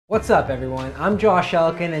What's up everyone, I'm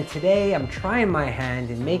TheJoshElkin and today I'm trying my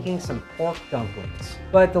hand in making some pork dumplings.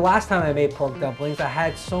 But the last time I made pork dumplings, I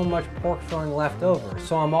had so much pork filling left over.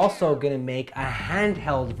 So I'm also gonna make a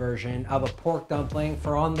handheld version of a pork dumpling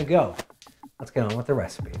for on the go. Let's get on with the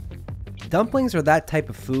recipe. Dumplings are that type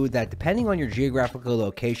of food that, depending on your geographical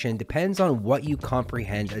location, depends on what you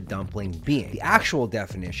comprehend a dumpling being. The actual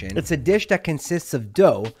definition, it's a dish that consists of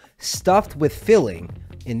dough stuffed with filling,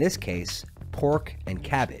 in this case, pork and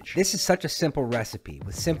cabbage. This is such a simple recipe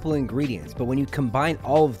with simple ingredients, but when you combine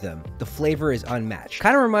all of them, the flavor is unmatched.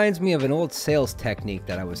 Kind of reminds me of an old sales technique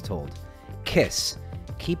that I was told. KISS.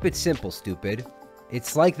 Keep it simple, stupid.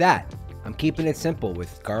 It's like that. I'm keeping it simple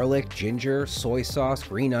with garlic, ginger, soy sauce,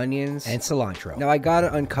 green onions, and cilantro. Now I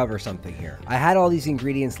gotta uncover something here. I had all these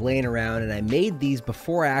ingredients laying around and I made these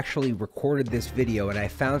before I actually recorded this video, and I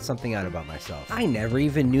found something out about myself. I never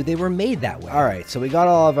even knew they were made that way. Alright, so we got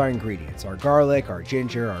all of our ingredients. Our garlic, our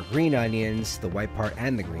ginger, our green onions, the white part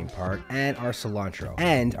and the green part, and our cilantro.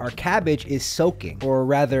 And our cabbage is soaking, or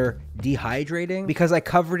rather dehydrating, because I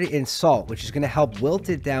covered it in salt, which is gonna help wilt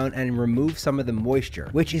it down and remove some of the moisture,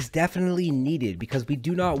 which is definitely needed because we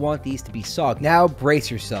do not want these to be soggy. Now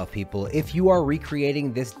brace yourself, people. If you are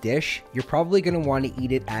recreating this dish, you're probably going to want to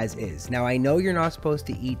eat it as is. Now I know you're not supposed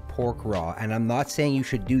to eat pork raw, and I'm not saying you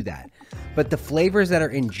should do that, but the flavors that are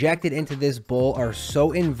injected into this bowl are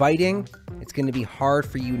so inviting, it's going to be hard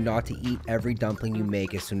for you not to eat every dumpling you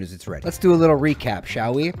make as soon as it's ready. Let's do a little recap,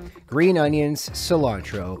 shall we? Green onions,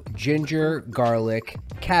 cilantro, ginger, garlic,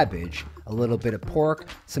 cabbage, a little bit of pork,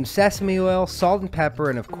 some sesame oil, salt and pepper,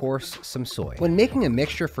 and of course some soy. When making a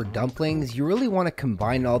mixture for dumplings, you really want to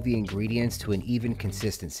combine all the ingredients to an even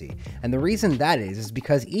consistency. And the reason that is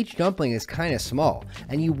because each dumpling is kind of small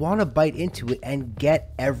and you want to bite into it and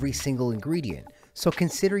get every single ingredient. So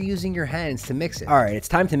consider using your hands to mix it. Alright, it's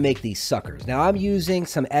time to make these suckers. Now I'm using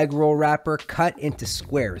some egg roll wrapper cut into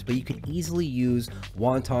squares, but you could easily use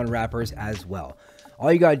wonton wrappers as well.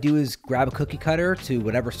 All you gotta do is grab a cookie cutter to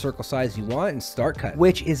whatever circle size you want and start cutting,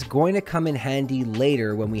 which is going to come in handy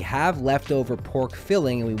later when we have leftover pork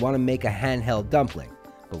filling and we want to make a handheld dumpling.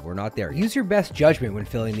 But we're not there yet. Use your best judgment when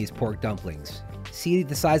filling these pork dumplings. See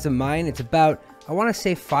the size of mine? It's about, I want to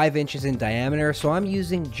say 5 inches in diameter, so I'm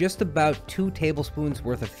using just about 2 tablespoons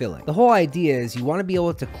worth of filling. The whole idea is you want to be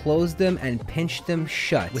able to close them and pinch them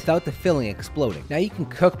shut without the filling exploding. Now you can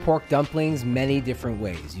cook pork dumplings many different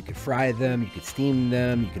ways. You could fry them, you could steam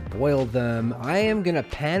them, you could boil them. I am going to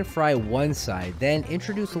pan fry one side, then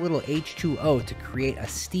introduce a little H2O to create a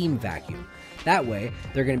steam vacuum. That way,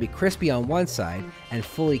 they're going to be crispy on one side and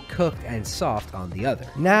fully cooked and soft on the other.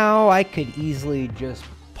 Now I could easily just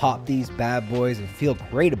pop these bad boys and feel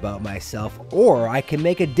great about myself, or I can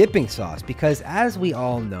make a dipping sauce because, as we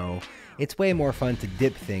all know, it's way more fun to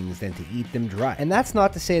dip things than to eat them dry. And that's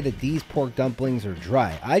not to say that these pork dumplings are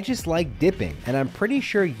dry. I just like dipping, and I'm pretty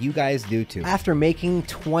sure you guys do too. After making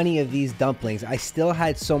 20 of these dumplings, I still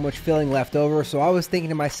had so much filling left over, so I was thinking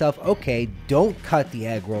to myself, okay, don't cut the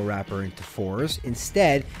egg roll wrapper into 4s.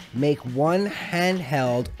 Instead, make one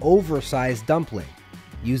handheld, oversized dumpling.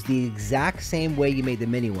 Use the exact same way you made the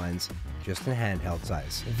mini ones, just in handheld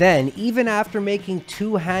size. Then, even after making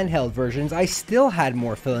 2 handheld versions, I still had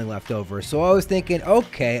more filling left over, so I was thinking,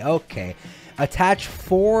 okay, attach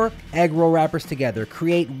 4 egg roll wrappers together,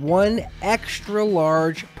 create one extra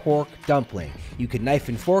large pork dumpling. You could knife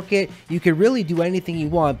and fork it, you could really do anything you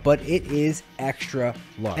want, but it is extra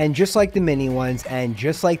large. And just like the mini ones, and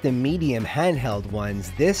just like the medium handheld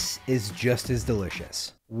ones, this is just as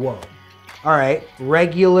delicious. Whoa. Alright,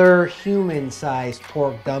 regular human-sized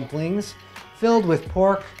pork dumplings filled with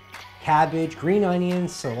pork, cabbage, green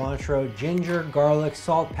onions, cilantro, ginger, garlic,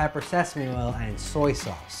 salt, pepper, sesame oil, and soy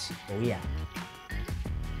sauce. Oh yeah.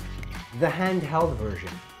 The handheld version.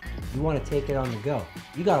 You want to take it on the go.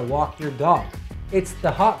 You gotta walk your dog. It's the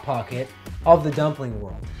Hot Pocket of the dumpling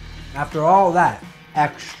world. After all that,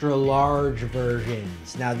 extra large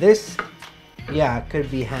versions. Now this, yeah, could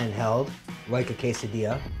be handheld, like a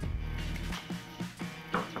quesadilla.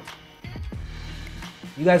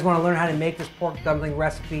 You guys want to learn how to make this pork dumpling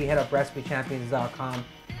recipe, hit up recipechampions.com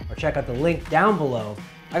or check out the link down below.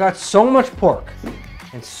 I got so much pork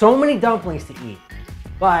and so many dumplings to eat.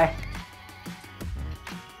 Bye.